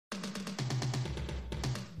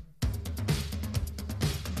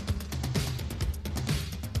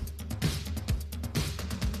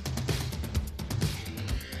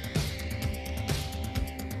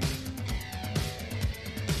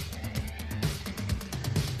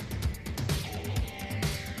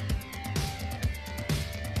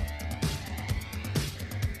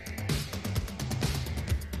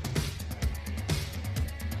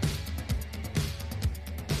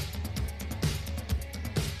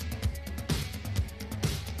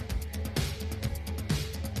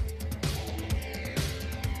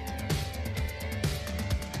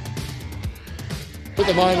at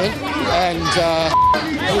the moment, and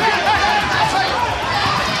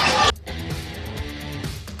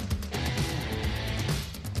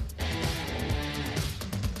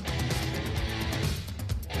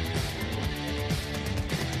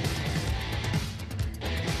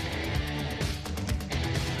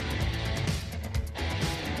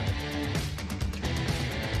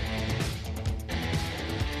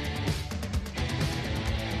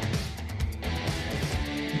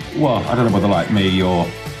well, I don't know whether, like me, you're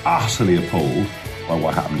utterly appalled by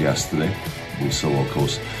what happened yesterday. We saw, of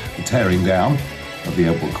course, the tearing down of the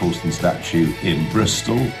Edward Colston statue in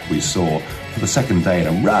Bristol. We saw, for the second day in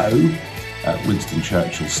a row, Winston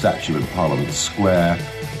Churchill's statue in Parliament Square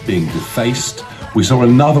being defaced. We saw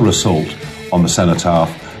another assault on the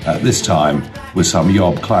cenotaph, this time with some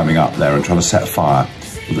yob climbing up there and trying to set fire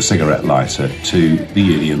with a cigarette lighter to the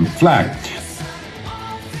Union flag.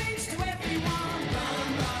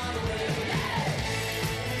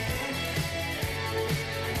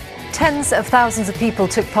 Tens of thousands of people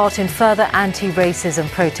took part in further anti-racism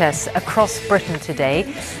protests across Britain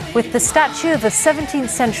today, with the statue of a 17th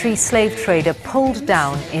century slave trader pulled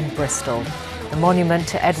down in Bristol. The monument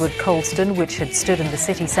to Edward Colston, which had stood in the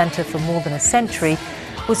city centre for more than a century,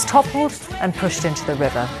 was toppled and pushed into the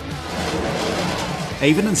river.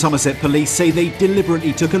 Avon and Somerset police say they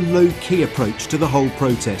deliberately took a low-key approach to the whole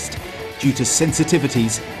protest due to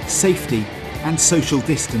sensitivities, safety and social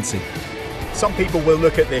distancing. Some people will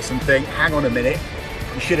look at this and think, hang on a minute,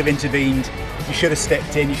 you should have intervened, you should have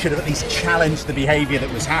stepped in, you should have at least challenged the behaviour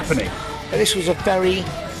that was happening. This was a very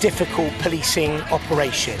difficult policing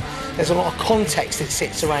operation. There's a lot of context that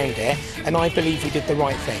sits around it, and I believe we did the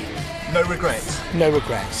right thing. No regrets? No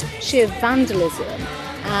regrets. Sheer vandalism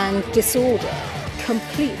and disorder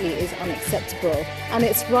completely is unacceptable, and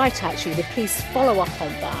it's right actually the police follow up on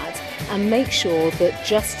that and make sure that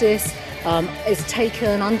justice is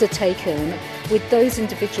undertaken with those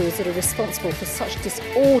individuals that are responsible for such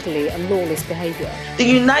disorderly and lawless behaviour. The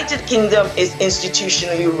United Kingdom is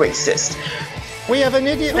institutionally racist. we have an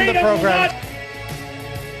idiot on the programme.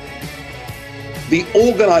 The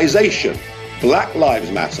organisation Black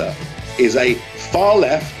Lives Matter is a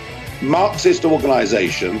far-left Marxist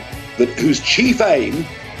organisation whose chief aim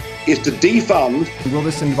is to defund. Will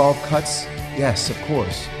this involve cuts? Yes, of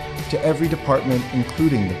course, to every department,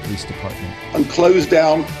 including the police department. And close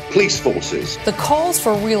down police forces. The calls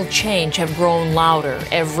for real change have grown louder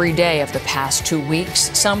every day of the past 2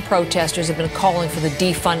 weeks. Some protesters have been calling for the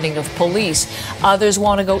defunding of police. Others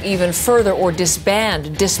want to go even further or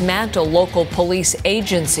dismantle local police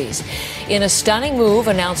agencies. In a stunning move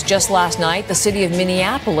announced just last night, the city of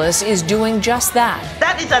Minneapolis is doing just that.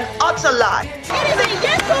 That is an utter lie. It is a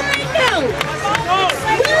yes or a no.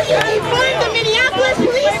 Will you defund the Minneapolis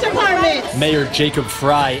Police Department? Mayor Jacob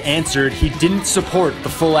Fry answered he didn't support the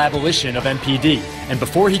full abolition of MPD. And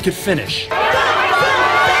before he could finish,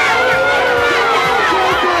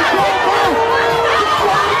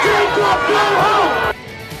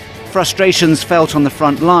 frustrations felt on the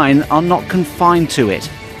front line are not confined to it.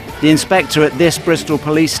 The inspector at this Bristol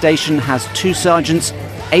police station has 2 sergeants,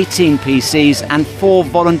 18 PCs and 4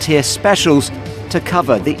 volunteer specials to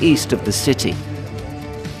cover the east of the city.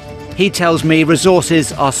 He tells me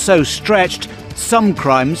resources are so stretched, some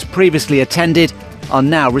crimes previously attended are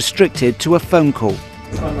now restricted to a phone call.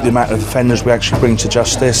 The amount of offenders we actually bring to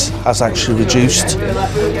justice has actually reduced,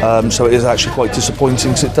 so it is actually quite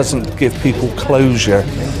disappointing because it doesn't give people closure.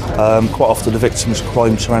 Quite often the victims of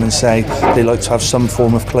crime turn around and say they like to have some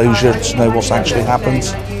form of closure to know what's actually happened,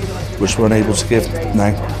 which we're unable to give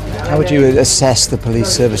now. How would you assess the police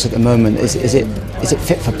service at the moment? Is it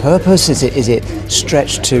fit for purpose? Is it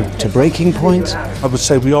stretched to breaking point? I would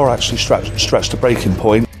say we are actually stretched to breaking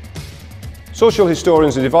point. Social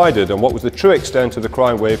historians are divided on what was the true extent of the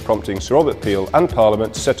crime wave prompting Sir Robert Peel and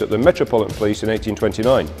Parliament to set up the Metropolitan Police in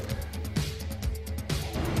 1829.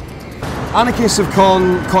 Anarchists have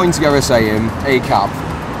coined together a saying, ACAB,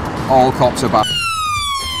 all cops are bad.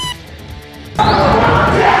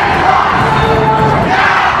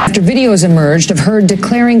 After videos emerged of her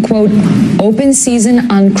declaring, quote, open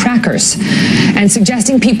season on crackers, and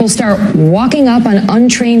suggesting people start walking up on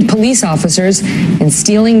untrained police officers and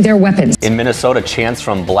stealing their weapons. In Minnesota, chants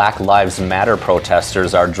from Black Lives Matter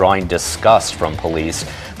protesters are drawing disgust from police.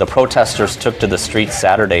 The protesters took to the streets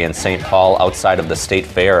Saturday in St. Paul outside of the State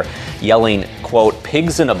Fair, yelling, quote,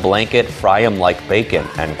 pigs in a blanket, fry 'em like bacon,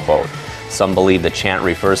 end quote. Some believe the chant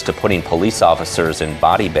refers to putting police officers in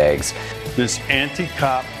body bags. This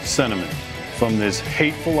anti-cop sentiment from this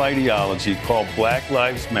hateful ideology called Black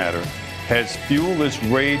Lives Matter has fueled this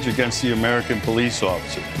rage against the American police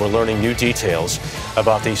officer. We're learning new details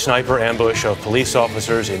about the sniper ambush of police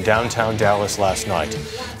officers in downtown Dallas last night.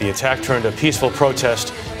 The attack turned a peaceful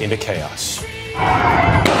protest into chaos.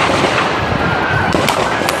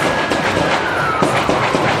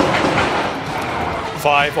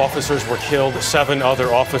 5 officers were killed, 7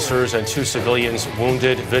 other officers and 2 civilians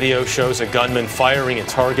wounded. Video shows a gunman firing at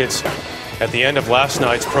targets at the end of last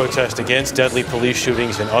night's protest against deadly police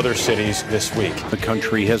shootings in other cities this week. The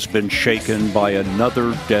country has been shaken by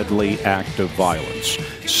another deadly act of violence.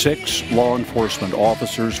 6 law enforcement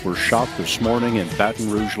officers were shot this morning in Baton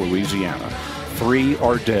Rouge, Louisiana. 3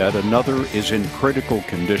 are dead. Another is in critical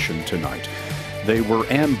condition tonight. They were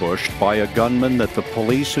ambushed by a gunman that the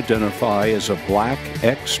police identify as a black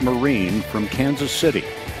ex-Marine from Kansas City.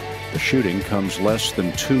 The shooting comes less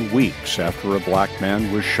than 2 weeks after a black man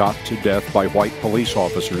was shot to death by white police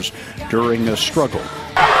officers during a struggle.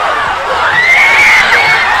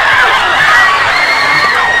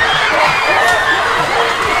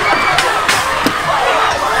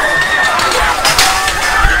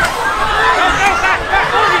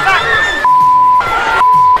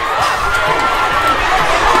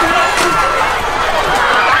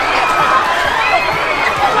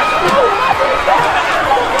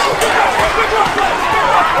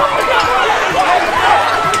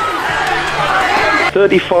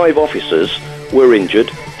 35 officers were injured,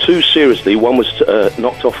 2 seriously. One was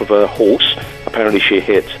knocked off of a horse. Apparently she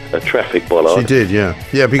hit a traffic bollard. She did, yeah.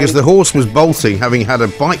 Yeah, because the horse was bolting, having had a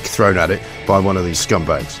bike thrown at it by one of these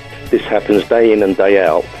scumbags. This happens day in and day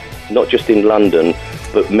out, not just in London,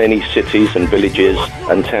 but many cities and villages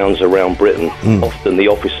and towns around Britain. Often the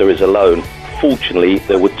officer is alone. Fortunately,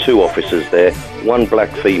 there were 2 officers there, 1 black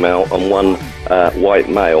female and 1 white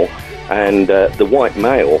male. And the white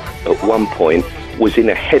male, at one point, was in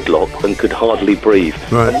a headlock and could hardly breathe.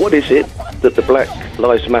 Right. And what is it that the Black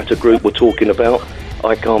Lives Matter group were talking about?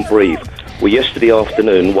 I can't breathe. Well, yesterday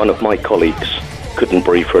afternoon, one of my colleagues couldn't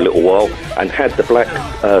breathe for a little while, and had the black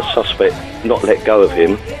suspect not let go of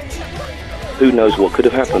him, who knows what could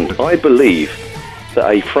have happened. I believe that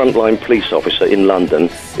a frontline police officer in London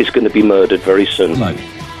is going to be murdered very soon. No.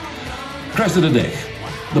 Cressida Dick,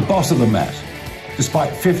 the boss of the Met,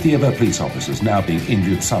 despite 50 of her police officers now being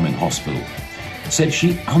injured, some in hospital, said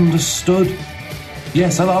she understood.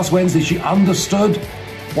 Yes, last Wednesday she understood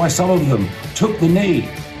why some of them took the knee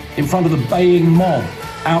in front of the baying mob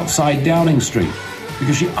outside Downing Street,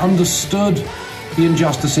 because she understood the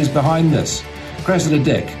injustices behind this. Cressida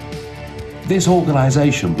Dick, this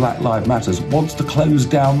organisation, Black Lives Matter, wants to close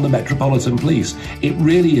down the Metropolitan Police. It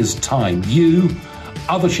really is time. You,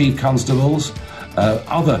 other chief constables,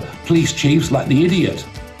 other police chiefs like the idiot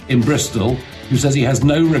in Bristol who says he has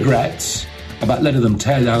no regrets about letting them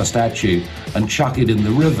tear down a statue and chuck it in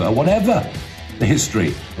the river, whatever the history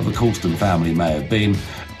of the Colston family may have been.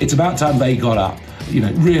 It's about time they got up,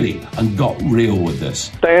 really, and got real with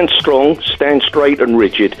this. Stand strong, stand straight and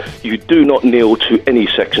rigid. You do not kneel to any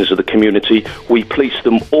sections of the community. We police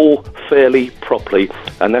them all fairly, properly,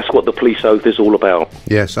 and that's what the police oath is all about.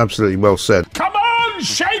 Yes, absolutely well said. Come on,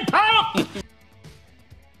 shape up!